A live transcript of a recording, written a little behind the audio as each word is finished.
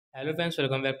Hello friends,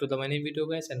 welcome back to the many video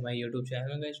guys and my YouTube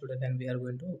channel guys. Today then we are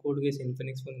going to code guys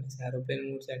infinix phone guys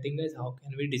aeroplane mode setting guys. How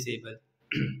can we disable?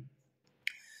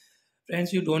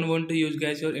 Friends, you don't want to use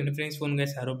guys your infinix phone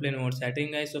guys aeroplane mode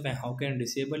setting guys. So how can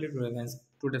disable it?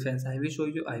 Friends, I will show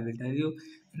you. I will tell you.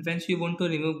 And friends, you want to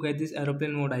remove guys this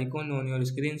aeroplane mode icon on your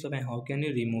screen. So how can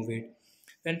you remove it?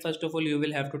 Then first of all you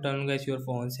will have to turn guys your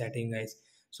phone setting guys.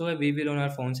 So we will on our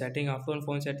phone setting. After on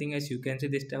phone setting guys, you can see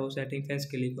this type of setting. Friends,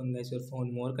 click on guys your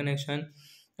phone more connection,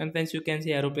 and friends you can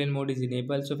see aeroplane mode is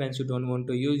enabled. So friends, you don't want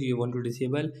to use, you want to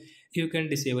disable, you can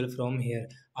disable from here.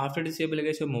 After disable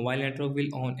guys, your mobile network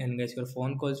will on and guys your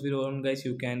phone calls will on guys.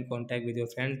 You can contact with your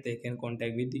friends, they can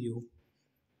contact with you.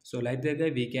 So like that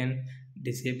guys, we can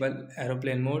disable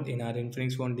aeroplane mode in our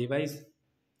infinix phone device.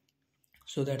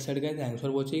 So that's it guys, thanks for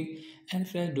watching. And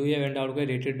friends, do you have any doubt guys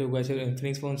related to guys your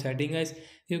infinix phone setting guys,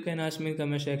 you can ask me in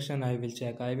comment section. I will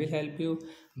check, I will help you.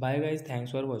 Bye guys,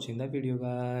 thanks for watching the video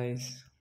guys.